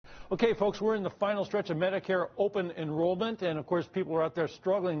Okay, folks, we're in the final stretch of Medicare open enrollment, and of course people are out there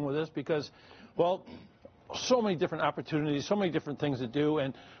struggling with this because, well, so many different opportunities, so many different things to do,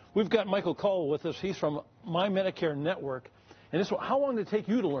 and we've got Michael Cole with us. He's from My Medicare Network, and how long did it take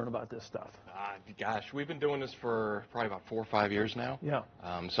you to learn about this stuff? Gosh, we've been doing this for probably about 4 or 5 years now. Yeah.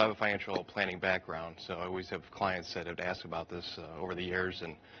 So I have a financial planning background, so I always have clients that have asked about this over the years,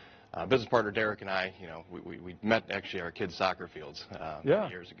 and business partner Derek and I, we met actually at our kids' soccer fields many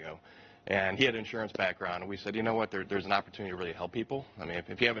years ago. And he had an insurance background, and we said, you know what, there's an opportunity to really help people. I mean,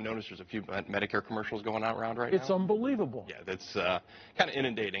 if you haven't noticed, there's a few Medicare commercials going out around right now. It's unbelievable. Yeah, that's kind of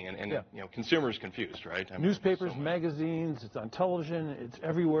inundating, and consumers confused, right? I mean, newspapers, magazines, it's on television, it's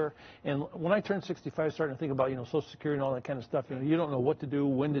everywhere. And when I turned 65, starting to think about, Social Security and all that kind of stuff, you don't know what to do,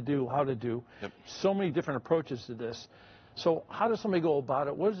 when to do, how to do. Yep. So many different approaches to this. So how does somebody go about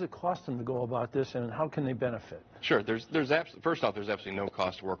it? What does it cost them to go about this, and how can they benefit? Sure. First off, there's absolutely no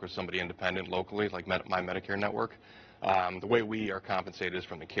cost to work with somebody independent locally, like My Medicare Network. The way we are compensated is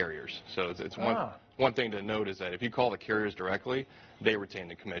from the carriers. So it's one thing to note is that if you call the carriers directly, they retain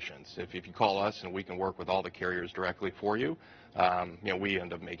the commissions. If you call us and we can work with all the carriers directly for you, we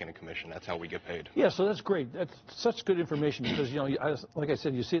end up making a commission. That's how we get paid. Yeah, so that's great. That's such good information because, like I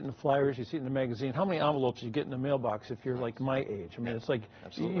said, you see it in the flyers, you see it in the magazine. How many envelopes you get in the mailbox if you're like my age? I mean, it's like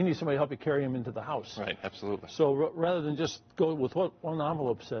you need somebody to help you carry them into the house. Right, absolutely. So rather than just go with what one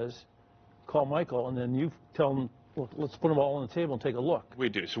envelope says, call Michael, and then you tell him, well, let's put them all on the table and take a look. We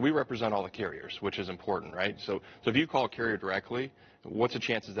do. So we represent all the carriers, which is important, right? So if you call a carrier directly, what's the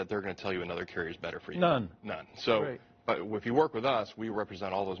chances that they're going to tell you another carrier is better for you? None. None. So. Right. But if you work with us, we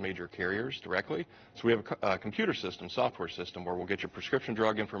represent all those major carriers directly. So we have a computer system, software system, where we'll get your prescription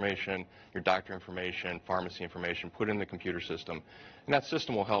drug information, your doctor information, pharmacy information, put in the computer system. And that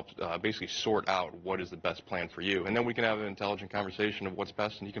system will help basically sort out what is the best plan for you. And then we can have an intelligent conversation of what's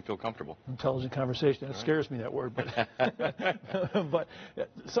best, and you can feel comfortable. Intelligent conversation. That scares me, that word. But, but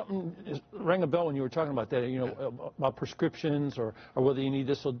something rang a bell when you were talking about that, about prescriptions or whether you need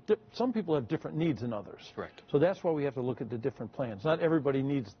this. So some people have different needs than others. Correct. So that's why we have to look at the different plans. Not everybody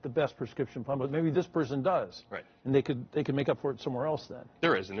needs the best prescription plan, but maybe this person does. Right. And they could make up for it somewhere else then.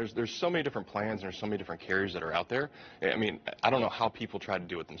 There is, and there's so many different plans, and there's so many different carriers that are out there. I mean, I don't know how people try to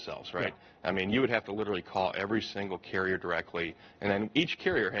do it themselves, right? Yeah. I mean, you would have to literally call every single carrier directly, and then each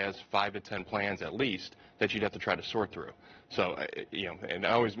carrier has 5 to 10 plans at least that you'd have to try to sort through. So, and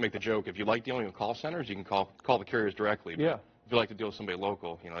I always make the joke, if you like dealing with call centers, you can call the carriers directly. Yeah. If you like to deal with somebody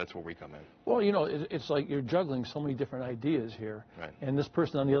local, that's where we come in. Well, it's like you're juggling so many different ideas here. Right. And this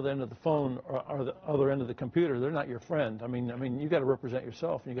person on the other end of the phone or the other end of the computer, they're not your friend. I mean, you got to represent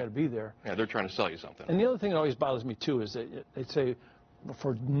yourself, and you got to be there. Yeah, they're trying to sell you something. And the other thing that always bothers me too is that they say,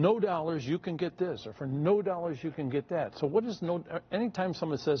 for no dollars you can get this, or for no dollars you can get that. So what is no? Anytime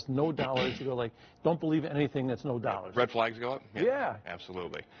someone says no dollars, you go like, don't believe anything that's no dollars. Red flags go up. Yeah.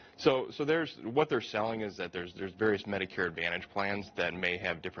 Absolutely. So there's what they're selling is that there's various Medicare Advantage plans that may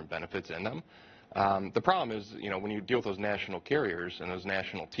have different benefits in them. The problem is, when you deal with those national carriers and those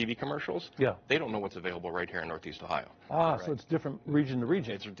national TV commercials, they don't know what's available right here in Northeast Ohio. Ah, right. So it's different region to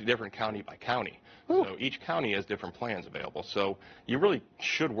region. It's different county by county. Ooh. So each county has different plans available. So you really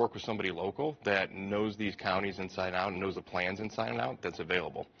should work with somebody local that knows these counties inside out and knows the plans inside and out that's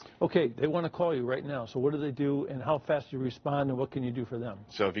available. Okay, they want to call you right now. So what do they do, and how fast do you respond, and what can you do for them?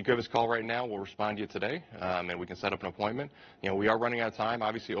 So if you give us a call right now, we'll respond to you today, and we can set up an appointment. We are running out of time.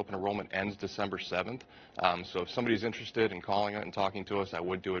 Obviously, open enrollment ends December 7th. So if somebody's interested in calling and talking to us, I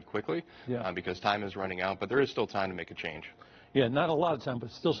would do it quickly because time is running out. But there is still time to make a change. Yeah, not a lot of time, but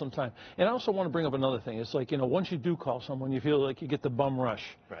still some time. And I also want to bring up another thing. It's like, once you do call someone, you feel like you get the bum rush.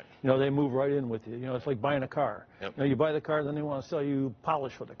 Right. They move right in with you. It's like buying a car. Yep. You buy the car, then they want to sell you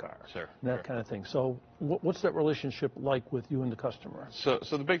polish for the car. Sure. And that kind of thing. So what's that relationship like with you and the customer? So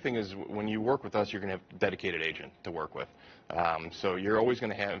the big thing is when you work with us, you're going to have a dedicated agent to work with. So you're always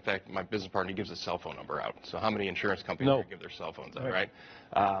going to have, in fact, my business partner, he gives a cell phone number out. So how many insurance companies give their cell phones out, right?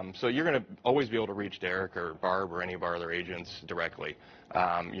 So you're going to always be able to reach Derek or Barb or any of our other agents directly.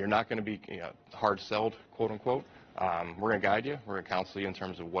 You're not going to be hard sold, quote unquote. We're going to guide you. We're going to counsel you in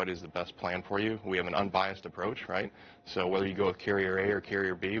terms of what is the best plan for you. We have an unbiased approach, right? So whether you go with carrier A or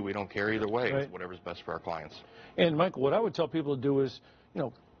carrier B, we don't care either way. Right. It's whatever's best for our clients. And Michael, what I would tell people to do is,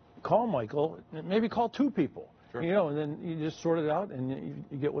 call Michael, maybe call 2 people. Sure. And then you just sort it out and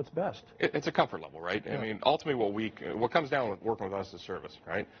you get what's best. It's a comfort level, right? Yeah. I mean, ultimately what comes down with working with us is service,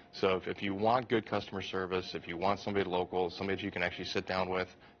 right? So if you want good customer service, if you want somebody local, somebody that you can actually sit down with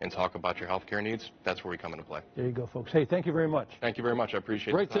and talk about your health care needs, that's where we come into play. There you go, folks. Hey, thank you very much. Thank you very much. I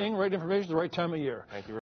appreciate it. Right thing, right information, the right time of year. Thank you.